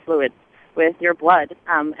body fluids, with your blood,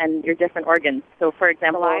 and your different organs. So, for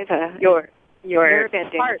example, your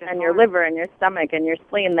heart and your liver and your stomach and your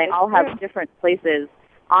spleen, they all have different places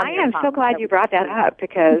on your tongue. I am so glad you brought that up,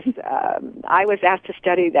 because I was asked to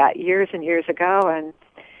study that years and years ago,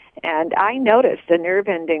 and I noticed the nerve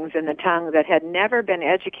endings in the tongue that had never been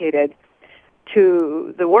educated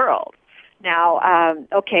to the world. Now,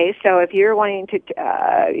 so if you're wanting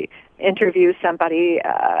to interview somebody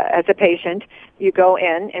as a patient, you go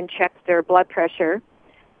in and check their blood pressure,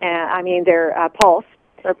 their pulse,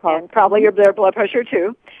 and probably their blood pressure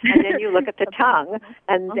too, and then you look at the tongue,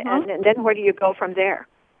 and then where do you go from there?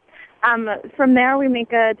 From there, we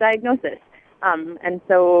make a diagnosis. And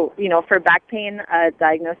so, for back pain, a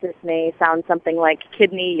diagnosis may sound something like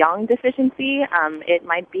kidney yang deficiency. It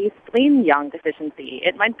might be spleen yang deficiency.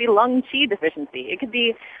 It might be lung qi deficiency. It could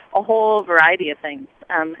be a whole variety of things.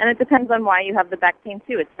 And it depends on why you have the back pain,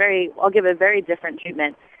 too. I'll give a very different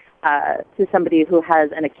treatment to somebody who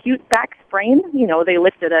has an acute back sprain. They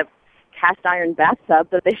lifted a cast iron bathtub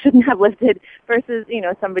that they shouldn't have lifted, versus,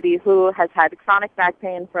 somebody who has had chronic back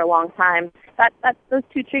pain for a long time. Those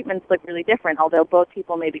two treatments look really different, although both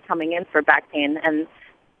people may be coming in for back pain, and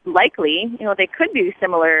likely, they could be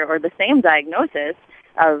similar or the same diagnosis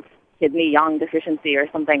of kidney yang deficiency or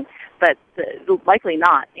something, but likely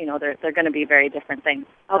not. They're going to be very different things.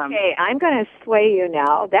 Okay, I'm going to sway you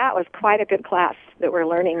now. That was quite a good class that we're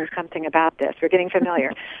learning something about this. We're getting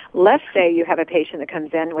familiar. Let's say you have a patient that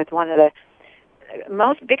comes in with one of the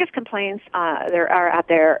biggest complaints there are out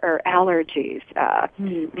there are allergies.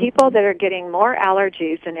 People that are getting more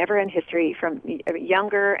allergies than ever in history from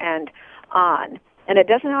younger and on. And it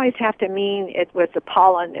doesn't always have to mean it was the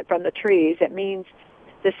pollen from the trees. It means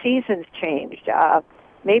the seasons changed.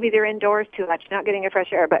 Maybe they're indoors too much, not getting a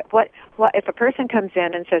fresh air. But what if a person comes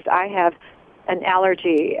in and says, "I have an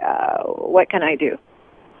allergy"? What can I do?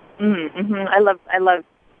 I love I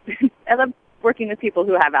love working with people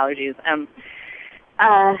who have allergies.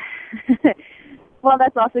 Well,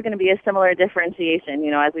 that's also going to be a similar differentiation,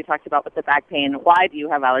 as we talked about with the back pain. Why do you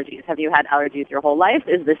have allergies? Have you had allergies your whole life?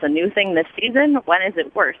 Is this a new thing this season? When is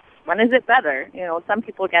it worse? When is it better? Some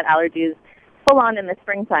people get allergies full on in the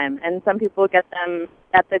springtime, and some people get them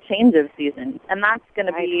at the change of season. And that's going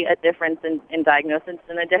to be a difference in diagnosis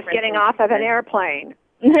and a difference getting off of an airplane.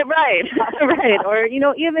 Right. Or,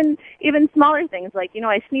 even smaller things like,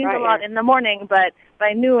 I sneeze a lot in the morning, but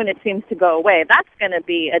by noon it seems to go away. That's going to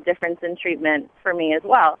be a difference in treatment for me as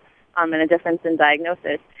well, and a difference in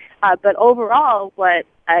diagnosis. But overall, what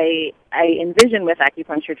I envision with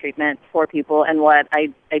acupuncture treatment for people, and what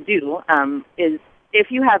I do, is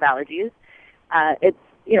if you have allergies, it's,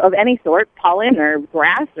 of any sort, pollen or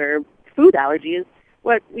grass or food allergies,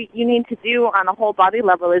 what you need to do on a whole body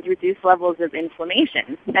level is reduce levels of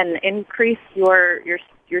inflammation and increase your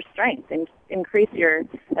strength, and increase your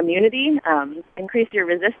immunity, increase your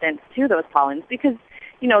resistance to those pollens, because,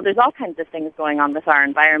 there's all kinds of things going on with our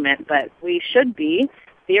environment, but we should be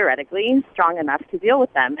theoretically strong enough to deal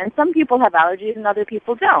with them. And some people have allergies and other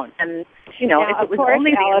people don't. And, if it was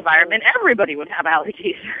only the environment, everybody would have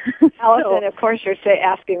allergies. Allison, of course, you're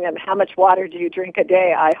asking them, how much water do you drink a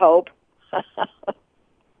day, I hope?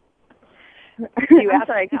 Do you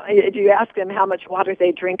ask them how much water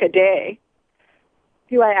they drink a day?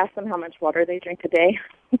 Do I ask them how much water they drink a day?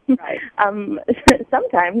 Right.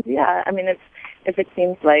 Sometimes, yeah. If it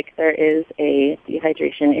seems like there is a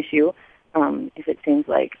dehydration issue, if it seems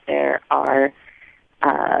like there are,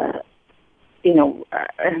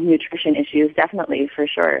 nutrition issues, definitely, for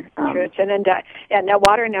sure. Nutrition and now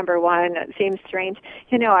water, number one, seems strange.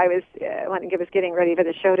 I was when I was getting ready for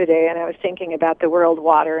the show today, and I was thinking about the world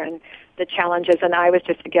water and the challenges, and I was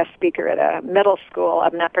just a guest speaker at a middle school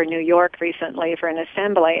up in Upper New York recently for an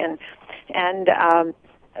assembly, and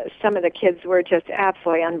some of the kids were just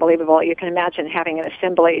absolutely unbelievable. You can imagine having an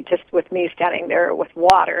assembly just with me standing there with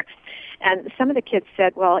water. And some of the kids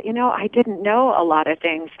said, well, I didn't know a lot of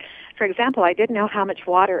things. For example, I didn't know how much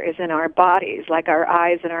water is in our bodies, like our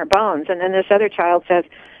eyes and our bones. And then this other child says,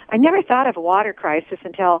 I never thought of a water crisis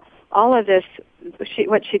until all of this,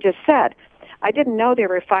 what she just said. I didn't know they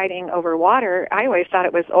were fighting over water. I always thought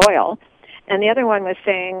it was oil. And the other one was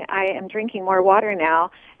saying, I am drinking more water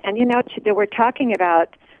now. And, we're talking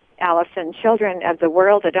about, Allison, children of the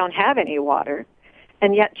world that don't have any water.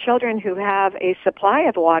 And yet children who have a supply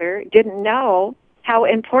of water didn't know how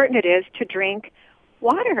important it is to drink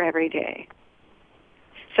water every day.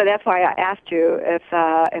 So that's why I asked you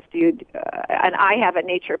if you and I have a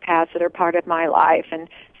nature paths that are part of my life, and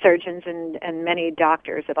surgeons and many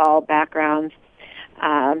doctors of all backgrounds,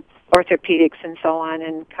 orthopedics and so on,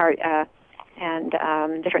 and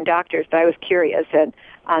different doctors. But I was curious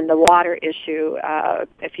on the water issue,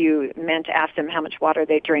 if you meant to ask them how much water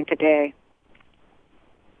they drink a day.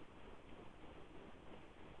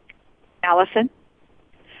 Allison?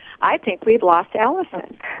 I think we've lost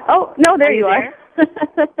Allison. Oh, no, there you are.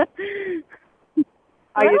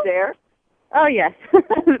 Are you there? Oh, yes.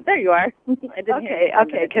 There you are. I didn't hear you.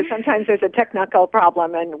 Okay, because sometimes there's a technical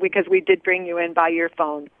problem, and because we did bring you in by your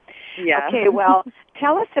phone. Yeah. Okay, well,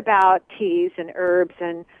 tell us about teas and herbs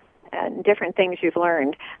and different things you've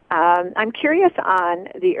learned. I'm curious on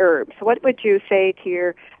the herbs. What would you say to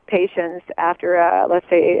your patients after, let's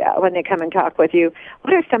say, when they come and talk with you?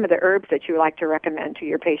 What are some of the herbs that you like to recommend to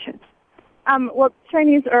your patients? Well,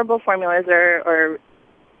 Chinese herbal formulas are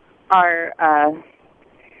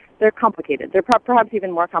they're complicated. They're perhaps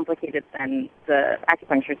even more complicated than the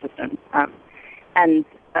acupuncture system. And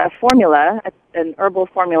a formula, an herbal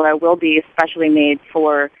formula, will be specially made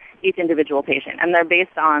for each individual patient, and they're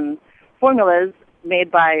based on formulas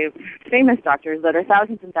made by famous doctors that are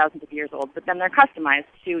thousands and thousands of years old, but then they're customized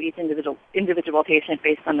to each individual patient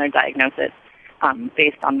based on their diagnosis,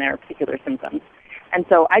 based on their particular symptoms. And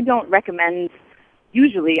so I don't recommend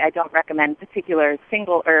particular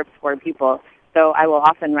single herbs for people, so I will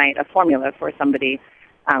often write a formula for somebody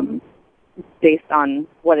based on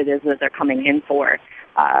what it is that they're coming in for.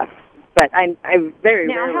 But I very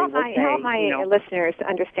rarely will say, help my listeners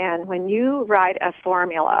understand, when you write a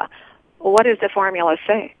formula, what does the formula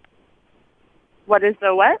say? What is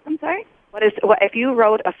the what? I'm sorry? If you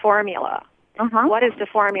wrote a formula, what does the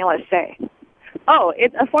formula say? Oh,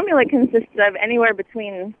 a formula consists of anywhere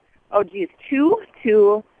between, 2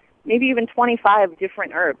 to maybe even 25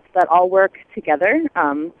 different herbs that all work together.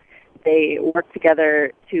 They work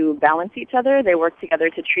together to balance each other. They work together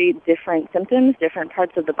to treat different symptoms, different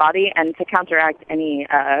parts of the body, and to counteract any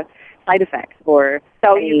side effects.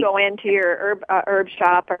 So you go into your herb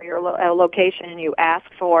shop or your location and you ask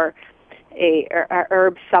for a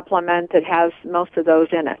herb supplement that has most of those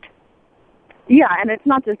in it. Yeah, and it's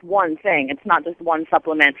not just one thing. It's not just one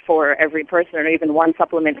supplement for every person or even one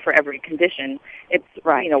supplement for every condition. It's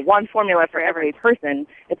one formula for every person.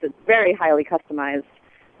 It's a very highly customized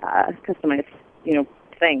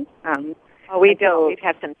thing. We do. We've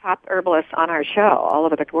had some top herbalists on our show all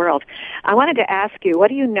over the world. I wanted to ask you, what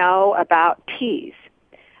do you know about teas?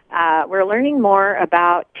 We're learning more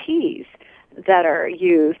about teas that are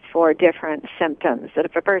used for different symptoms, that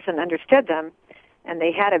if a person understood them and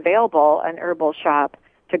they had available an herbal shop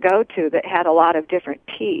to go to that had a lot of different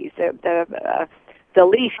teas, the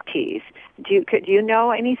leaf teas. Do you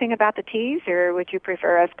know anything about the teas, or would you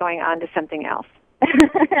prefer us going on to something else?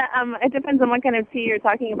 It depends on what kind of tea you're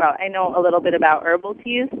talking about. I know a little bit about herbal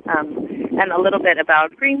teas and a little bit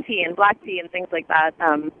about green tea and black tea and things like that.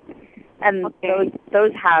 And okay.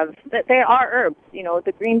 those they are herbs.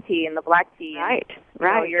 The green tea and the black tea.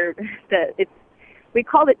 Right. We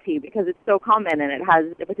call it tea because it's so common and it has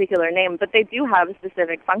a particular name, but they do have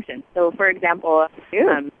specific functions. So, for example,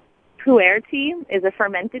 pu'er tea is a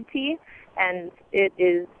fermented tea, and it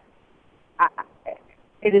is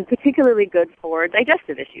particularly good for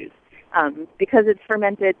digestive issues because it's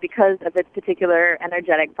fermented, because of its particular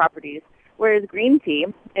energetic properties. Whereas green tea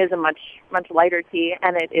is a much lighter tea,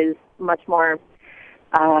 and it is much more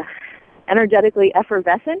energetically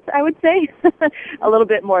effervescent, I would say, a little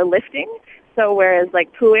bit more lifting. So whereas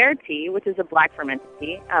like pu'er tea, which is a black fermented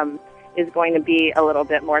tea, is going to be a little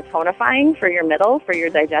bit more tonifying for your middle, for your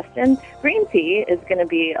digestion, green tea is going to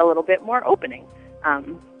be a little bit more opening.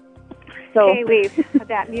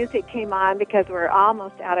 That music came on because we're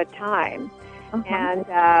almost out of time. And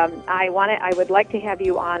I would like to have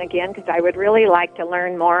you on again because I would really like to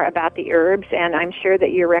learn more about the herbs, and I'm sure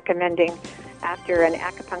that you're recommending after an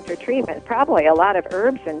acupuncture treatment probably a lot of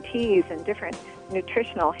herbs and teas and different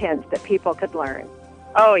nutritional hints that people could learn.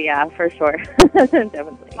 Oh, yeah, for sure.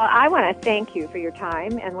 Definitely. Well, I want to thank you for your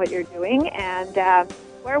time and what you're doing. And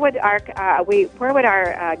where would our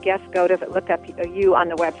guests go to look up you on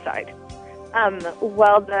the website?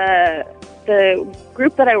 Well, the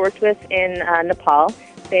group that I worked with in Nepal,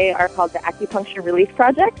 they are called the Acupuncture Relief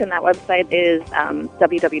Project, and that website is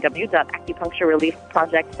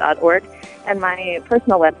www.acupuncturereliefproject.org. And my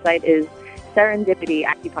personal website is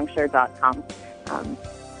serendipityacupuncture.com.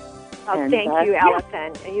 Thank you,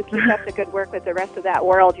 Allison. And you keep up the good work with the rest of that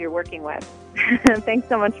world you're working with. Thanks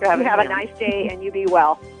so much for having me. You have a nice day, and you be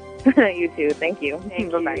well. You too. Thank you.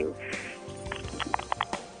 Thank Bye-bye. you.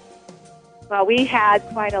 Well, we had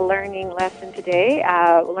quite a learning lesson today,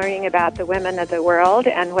 learning about the women of the world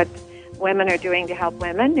and what women are doing to help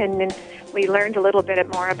women. And then we learned a little bit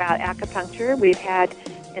more about acupuncture. We've had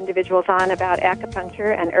individuals on about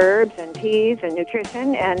acupuncture and herbs and teas and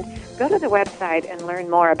nutrition, and go to the website and learn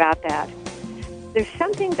more about that. There's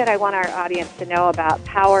something that I want our audience to know about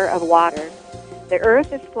power of water. The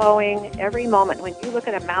earth is flowing every moment. When you look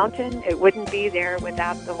at a mountain, it wouldn't be there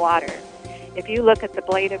without the water. If you look at the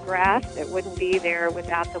blade of grass, it wouldn't be there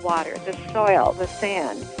without the water. The soil, the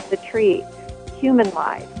sand, the tree, human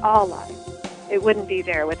life, all life, it wouldn't be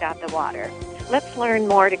there without the water. Let's learn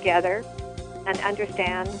more together and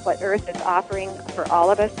understand what Earth is offering for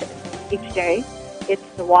all of us each day. It's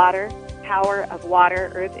the water, power of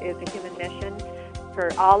water. Earth is a human mission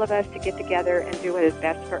for all of us to get together and do what is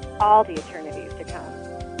best for all the eternities to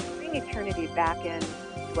come. Bring eternity back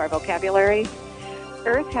into our vocabulary.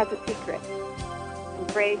 Earth has a secret.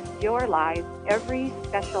 Embrace your life every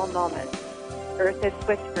special moment. Earth is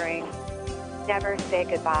whispering, never say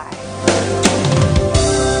goodbye.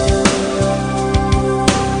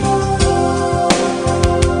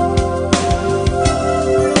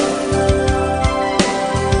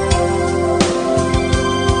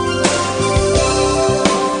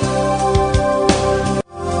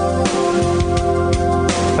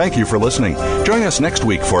 Thank you for listening. Join us next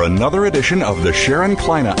week for another edition of the Sharon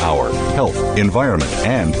Kleina Hour, Health, Environment,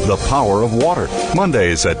 and the Power of Water.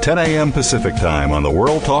 Mondays at 10 a.m. Pacific Time on the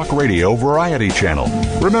World Talk Radio Variety Channel.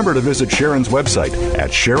 Remember to visit Sharon's website at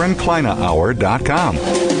SharonKleinaHour.com.